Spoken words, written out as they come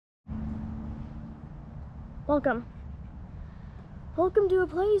Welcome. Welcome to a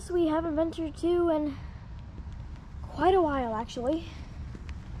place we haven't ventured to in quite a while, actually.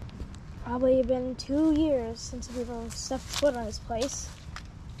 Probably been 2 years since we've stepped foot on this place.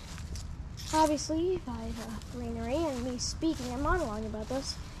 Obviously, by the greenery and me speaking and monologuing about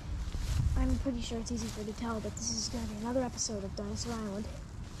this, I'm pretty sure it's easy for you to tell that this is going to be another episode of Dinosaur Island.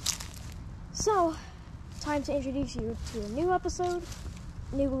 So, time to introduce you to a new episode,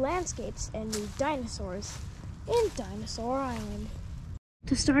 new landscapes, and new dinosaurs in Dinosaur Island.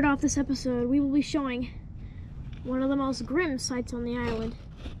 To start off this episode, we will be showing one of the most grim sights on the island.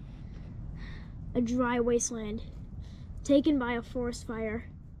 A dry wasteland taken by a forest fire.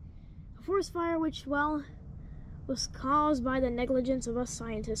 A forest fire which, well, was caused by the negligence of us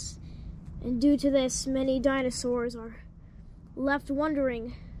scientists. And due to this, many dinosaurs are left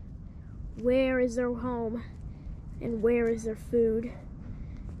wondering where is their home and where is their food.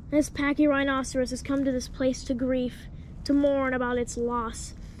 This pachyrhinoceros has come to this place to grieve, to mourn about its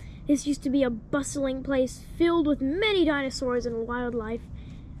loss. This used to be a bustling place filled with many dinosaurs and wildlife,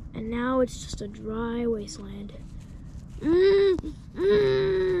 and now it's just a dry wasteland. It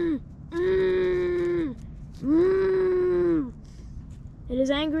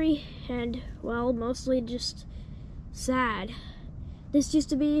is angry and, well, mostly just sad. This used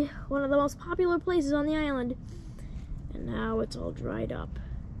to be one of the most popular places on the island, and now it's all dried up.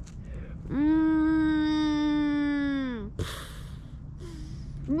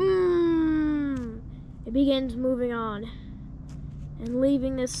 It begins moving on and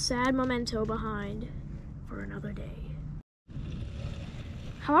leaving this sad memento behind for another day.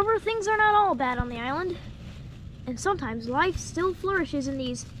 However, things are not all bad on the island, and sometimes life still flourishes in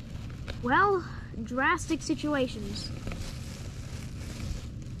these, well, drastic situations.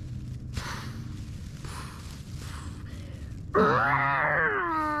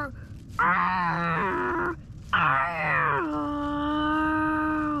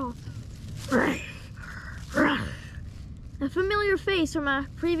 A familiar face from a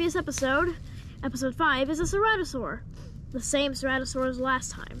previous episode, episode 5, is a Ceratosaur. The same Ceratosaur as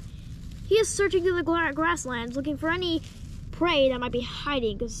last time. He is searching through the grasslands looking for any prey that might be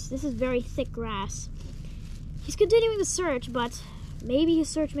hiding, because this is very thick grass. He's continuing the search, but maybe his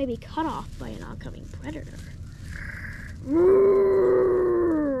search may be cut off by an oncoming predator.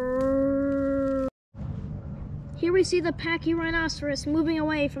 Here we see the pachyrhinoceros moving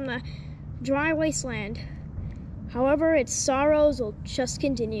away from the dry wasteland. However, its sorrows will just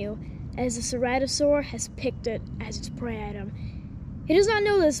continue, as the Ceratosaur has picked it as its prey item. It does not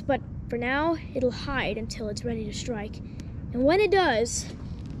know this, but for now, it'll hide until it's ready to strike. And when it does,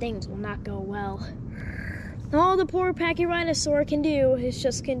 things will not go well. All the poor pachyrhinosaur can do is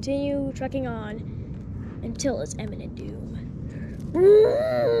just continue trekking on until its imminent doom.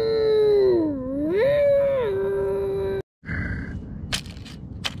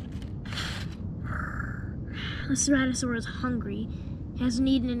 The Ceratosaur is hungry, hasn't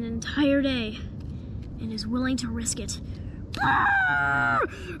eaten an entire day, and is willing to risk it.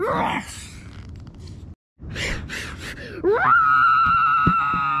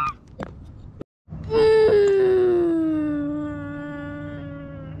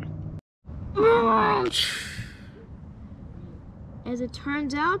 As it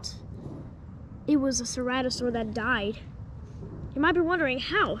turns out, it was a Ceratosaur that died. You might be wondering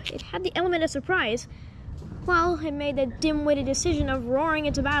how. It had the element of surprise. Well, it made the dim-witted decision of roaring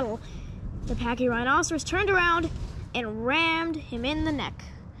into battle. The pachyrhinoceros turned around and rammed him in the neck,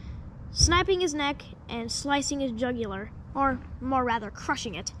 snapping his neck and slicing his jugular, or more rather,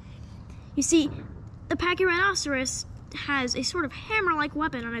 crushing it. You see, the pachyrhinoceros has a sort of hammer-like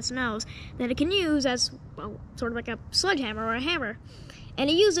weapon on its nose that it can use as, well, sort of like a sledgehammer or a hammer, and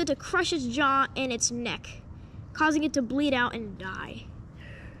it used it to crush its jaw and its neck, causing it to bleed out and die.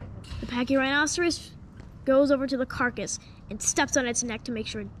 The pachyrhinoceros goes over to the carcass and steps on its neck to make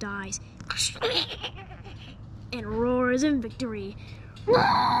sure it dies, and roars in victory.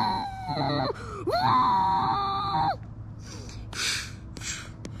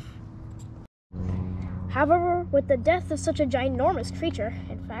 However, with the death of such a ginormous creature,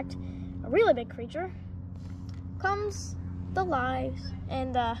 in fact, a really big creature, comes the lives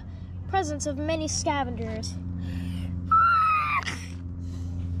and the presence of many scavengers.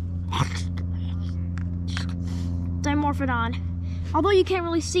 Dimorphodon. Although you can't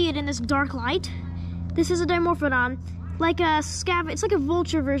really see it in this dark light, this is a Dimorphodon. It's like a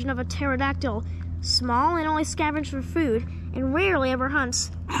vulture version of a pterodactyl. Small and only scavenges for food, and rarely ever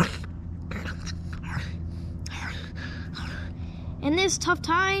hunts. In this tough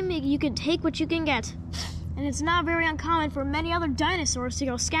time, you can take what you can get. And it's not very uncommon for many other dinosaurs to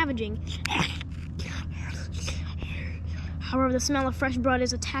go scavenging. However, the smell of fresh blood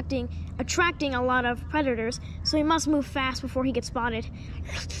is attracting a lot of predators, so he must move fast before he gets spotted.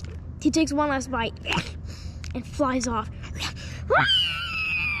 He takes one last bite and flies off.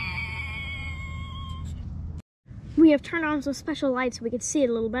 We have turned on some special lights so we can see it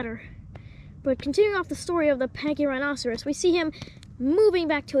a little better. But continuing off the story of the Pachyrhinoceros, we see him moving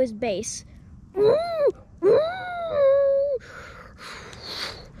back to his base.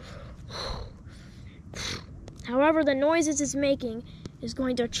 However, the noises it's making is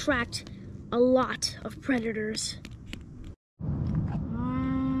going to attract a lot of predators.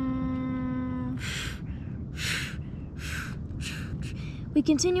 We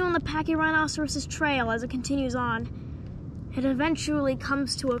continue on the Pachyrhinoceros' trail as it continues on. It eventually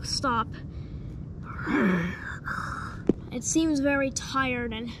comes to a stop. It seems very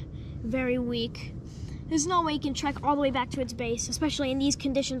tired and very weak. There's no way it can trek all the way back to its base, especially in these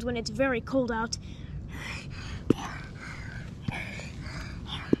conditions when it's very cold out.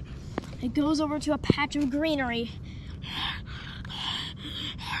 It goes over to a patch of greenery.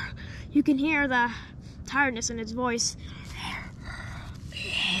 You can hear the tiredness in its voice.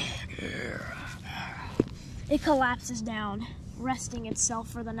 It collapses down, resting itself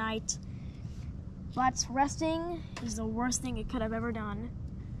for the night. But resting is the worst thing it could have ever done,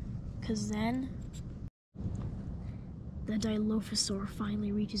 because then the Dilophosaur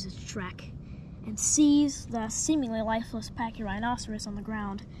finally reaches its track and sees the seemingly lifeless Pachyrhinoceros on the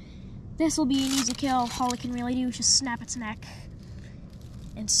ground. This will be an easy kill. All it can really do is just snap its neck.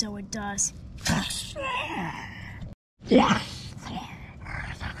 And so it does.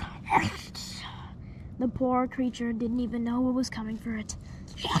 The poor creature didn't even know what was coming for it.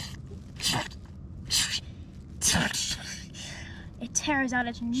 It tears out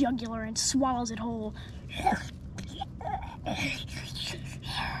its jugular and swallows it whole.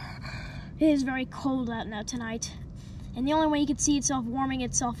 It is very cold out now tonight, and the only way you can see itself warming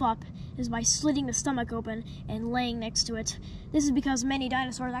itself up is by slitting the stomach open and laying next to it. This is because many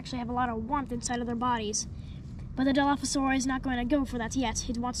dinosaurs actually have a lot of warmth inside of their bodies. But the Dilophosaur is not going to go for that yet.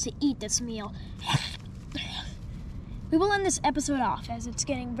 It wants to eat this meal. We will end this episode off as it's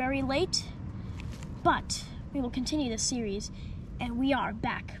getting very late, but we will continue this series, and we are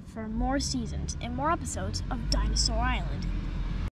back for more seasons and more episodes of Dinosaur Island.